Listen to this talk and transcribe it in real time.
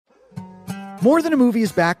More Than a Movie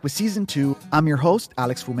is back with Season 2. I'm your host,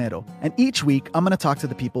 Alex Fumero, and each week I'm going to talk to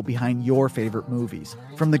the people behind your favorite movies.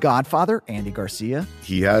 From The Godfather, Andy Garcia.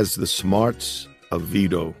 He has the smarts of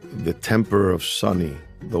Vito, the temper of Sonny,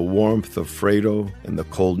 the warmth of Fredo, and the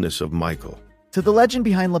coldness of Michael. To the legend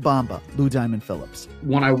behind La Bamba, Lou Diamond Phillips.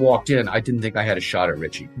 When I walked in, I didn't think I had a shot at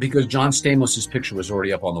Richie because John Stamos' picture was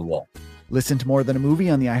already up on the wall. Listen to More Than a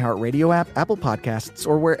Movie on the iHeartRadio app, Apple Podcasts,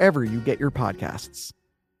 or wherever you get your podcasts.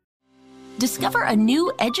 Discover a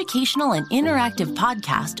new educational and interactive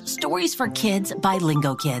podcast, Stories for Kids by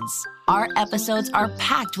Lingo Kids. Our episodes are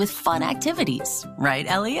packed with fun activities. Right,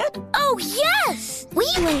 Elliot? Oh, yes! We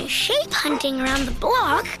went shape hunting around the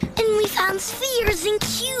block, and we found spheres and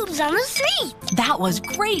cubes on the street. That was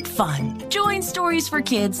great fun. Join Stories for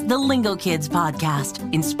Kids, the Lingo Kids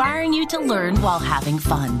podcast, inspiring you to learn while having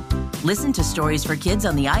fun. Listen to Stories for Kids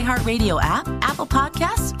on the iHeartRadio app, Apple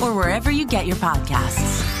Podcasts, or wherever you get your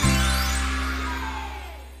podcasts.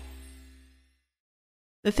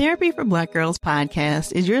 The Therapy for Black Girls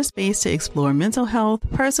podcast is your space to explore mental health,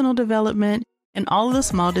 personal development, and all of the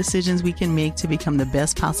small decisions we can make to become the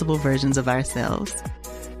best possible versions of ourselves.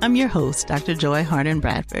 I'm your host, Dr. Joy Harden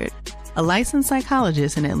Bradford, a licensed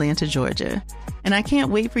psychologist in Atlanta, Georgia, and I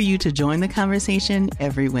can't wait for you to join the conversation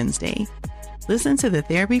every Wednesday. Listen to the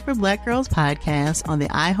Therapy for Black Girls podcast on the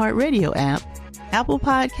iHeartRadio app, Apple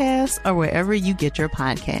Podcasts, or wherever you get your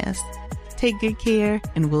podcasts. Take good care,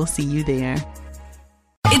 and we'll see you there.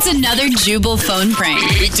 It's another Jubal phone prank.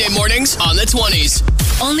 Weekday mornings on the 20s.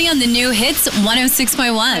 Only on the new hits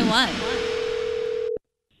 106.1.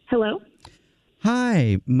 Hello?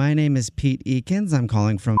 Hi, my name is Pete Eakins. I'm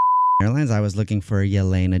calling from Airlines. I was looking for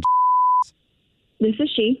Yelena. This is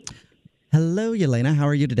she. Hello, Yelena. How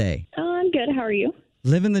are you today? Oh, I'm good. How are you?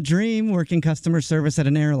 Living the dream, working customer service at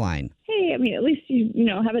an airline. Hey, I mean, at least you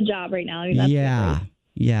have a job right now. I mean, that's great.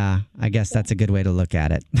 Yeah, I guess that's a good way to look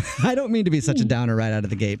at it. I don't mean to be such a downer right out of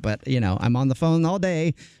the gate, but, I'm on the phone all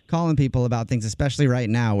day calling people about things, especially right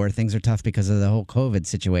now where things are tough because of the whole COVID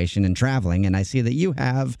situation and traveling. And I see that you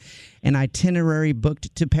have an itinerary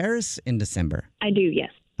booked to Paris in December. I do,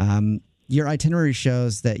 yes. Your itinerary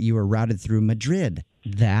shows that you were routed through Madrid.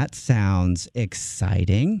 That sounds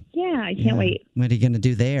exciting. Yeah, I can't wait. What are you going to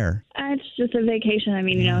do there? It's just a vacation. I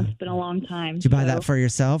mean, it's been a long time. Did you buy that for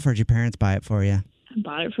yourself or did your parents buy it for you? I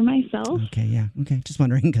bought it for myself. Okay, yeah. Okay, just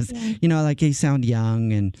wondering because, like you sound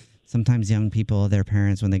young and sometimes young people, their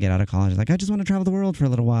parents, when they get out of college, are like, I just want to travel the world for a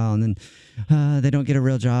little while. And then they don't get a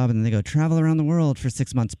real job and then they go travel around the world for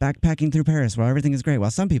 6 months, backpacking through Paris where everything is great.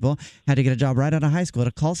 While some people had to get a job right out of high school at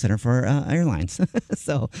a call center for airlines.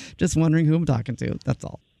 So just wondering who I'm talking to. That's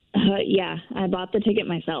all. Yeah, I bought the ticket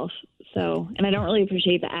myself. So, and I don't really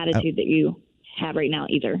appreciate the attitude that you have right now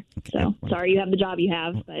either. Okay, so sorry you have the job you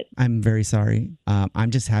have, but I'm very sorry. I'm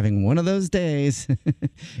just having one of those days.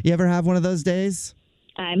 You ever have one of those days?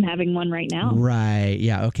 I'm having one right now. Right.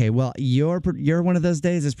 Yeah. Okay. Well, your one of those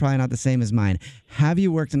days is probably not the same as mine. Have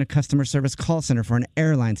you worked in a customer service call center for an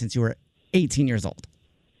airline since you were 18 years old?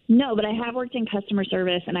 No, but I have worked in customer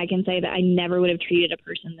service, and I can say that I never would have treated a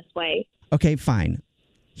person this way. Okay, fine.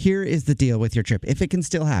 Here is the deal with your trip. If it can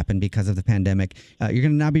still happen because of the pandemic, you're going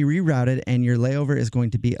to now be rerouted and your layover is going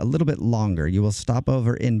to be a little bit longer. You will stop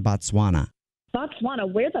over in Botswana.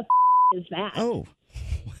 Botswana? Where the is that? Oh,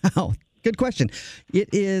 wow. Good question.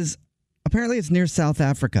 Apparently it's near South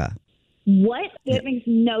Africa. What? That makes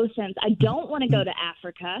no sense. I don't want to go to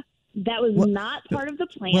Africa. That was not part of the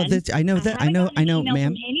plan. Well, I know,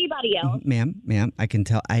 ma'am. From anybody else. Ma'am, I can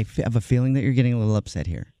tell. I have a feeling that you're getting a little upset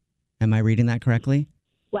here. Am I reading that correctly?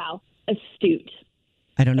 Wow, astute.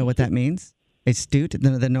 I don't know what that means. Astute?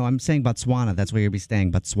 No, I'm saying Botswana. That's where you'll be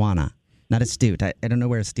staying. Botswana, not astute. I don't know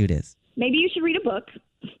where astute is. Maybe you should read a book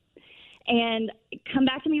and come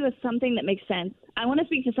back to me with something that makes sense. I want to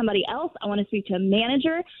speak to somebody else. I want to speak to a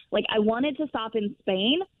manager. Like, I wanted to stop in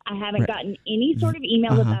Spain. I haven't gotten any sort of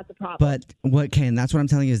email that that's a problem. But and that's what I'm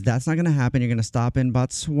telling you is that's not going to happen. You're going to stop in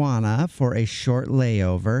Botswana for a short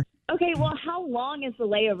layover. Okay, well, how long is the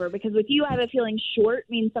layover? Because with you, I have a feeling short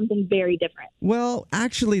means something very different. Well,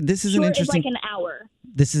 actually, this is short an interesting... is like an hour.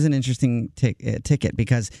 This is an interesting ticket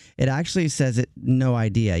because it actually says no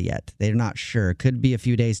idea yet. They're not sure. Could be a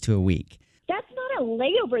few days to a week. That's not a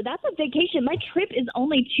layover. That's a vacation. My trip is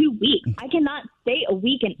only 2 weeks. I cannot stay a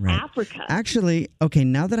week in Africa. Actually, okay,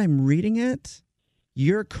 now that I'm reading it,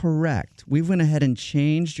 you're correct. We went ahead and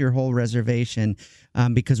changed your whole reservation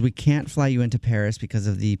because we can't fly you into Paris because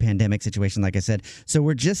of the pandemic situation, like I said. So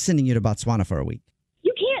we're just sending you to Botswana for a week.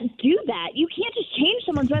 You can't can't do that. You can't just change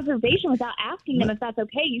someone's reservation without asking them if that's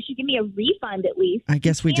okay. You should give me a refund at least. I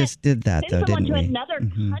guess we just did that, though, send someone didn't to we? another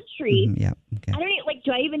country. Yeah. Okay. I don't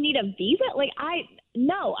do I even need a visa?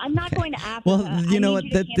 No, I'm not going to Africa. Well, you know what?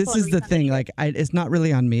 This is the thing. It's not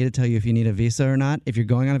really on me to tell you if you need a visa or not. If you're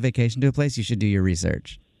going on a vacation to a place, you should do your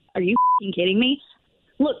research. Are you f***ing kidding me?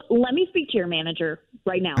 Look, let me speak to your manager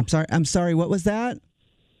right now. I'm sorry. What was that?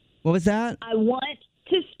 What was that? I want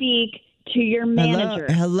to speak to your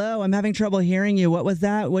manager. Hello. I'm having trouble hearing you. What was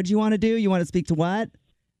that? What do you want to do? You want to speak to what?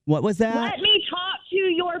 What was that? Let me talk to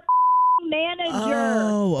your manager.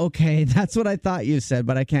 Oh, okay. That's what I thought you said,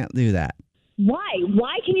 but I can't do that. Why?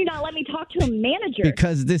 Why can you not let me talk to a manager?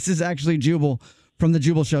 Because this is actually Jubal from the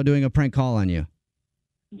Jubal Show doing a prank call on you.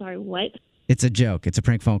 I'm sorry, what? It's a joke. It's a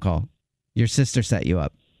prank phone call. Your sister set you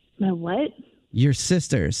up. My what? Your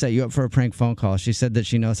sister set you up for a prank phone call. She said that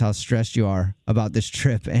she knows how stressed you are about this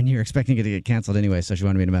trip, and you're expecting it to get canceled anyway, so she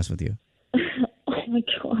wanted me to mess with you. Oh, my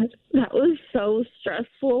God. That was so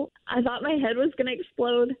stressful. I thought my head was going to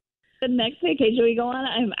explode. The next vacation we go on,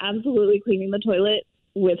 I'm absolutely cleaning the toilet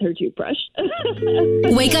with her toothbrush.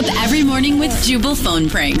 Wake up every morning with Jubal phone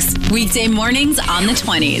pranks. Weekday mornings on the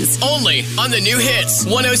 20s. Only on the new hits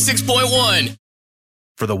 106.1.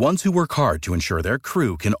 For the ones who work hard to ensure their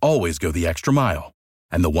crew can always go the extra mile,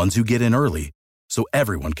 and the ones who get in early so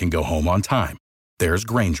everyone can go home on time, there's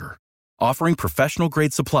Grainger, offering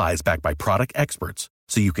professional-grade supplies backed by product experts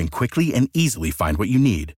so you can quickly and easily find what you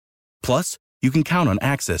need. Plus, you can count on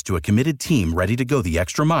access to a committed team ready to go the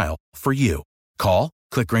extra mile for you. Call,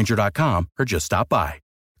 click Grainger.com, or just stop by.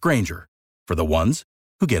 Grainger, for the ones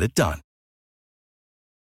who get it done.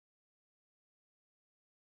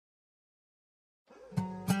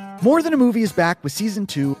 More Than a Movie is back with Season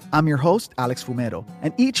 2. I'm your host, Alex Fumero,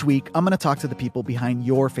 and each week I'm going to talk to the people behind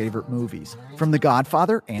your favorite movies. From The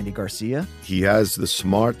Godfather, Andy Garcia. He has the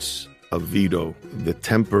smarts of Vito, the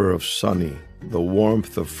temper of Sonny, the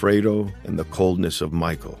warmth of Fredo, and the coldness of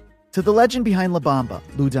Michael. To the legend behind La Bamba,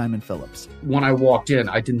 Lou Diamond Phillips. When I walked in,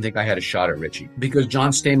 I didn't think I had a shot at Richie because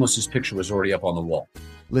John Stamos' picture was already up on the wall.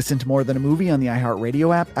 Listen to More Than a Movie on the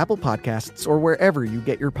iHeartRadio app, Apple Podcasts, or wherever you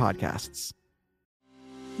get your podcasts.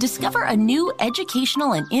 Discover a new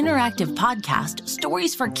educational and interactive podcast,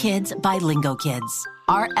 Stories for Kids by Lingo Kids.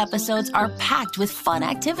 Our episodes are packed with fun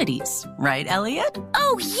activities. Right, Elliot?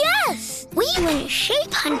 Oh, yes! We went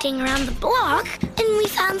shape hunting around the block, and we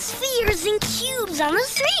found spheres and cubes on the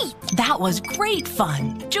street. That was great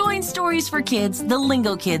fun. Join Stories for Kids, the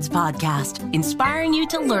Lingo Kids podcast, inspiring you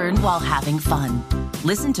to learn while having fun.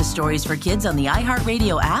 Listen to Stories for Kids on the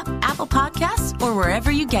iHeartRadio app, Apple Podcasts, or wherever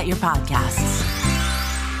you get your podcasts.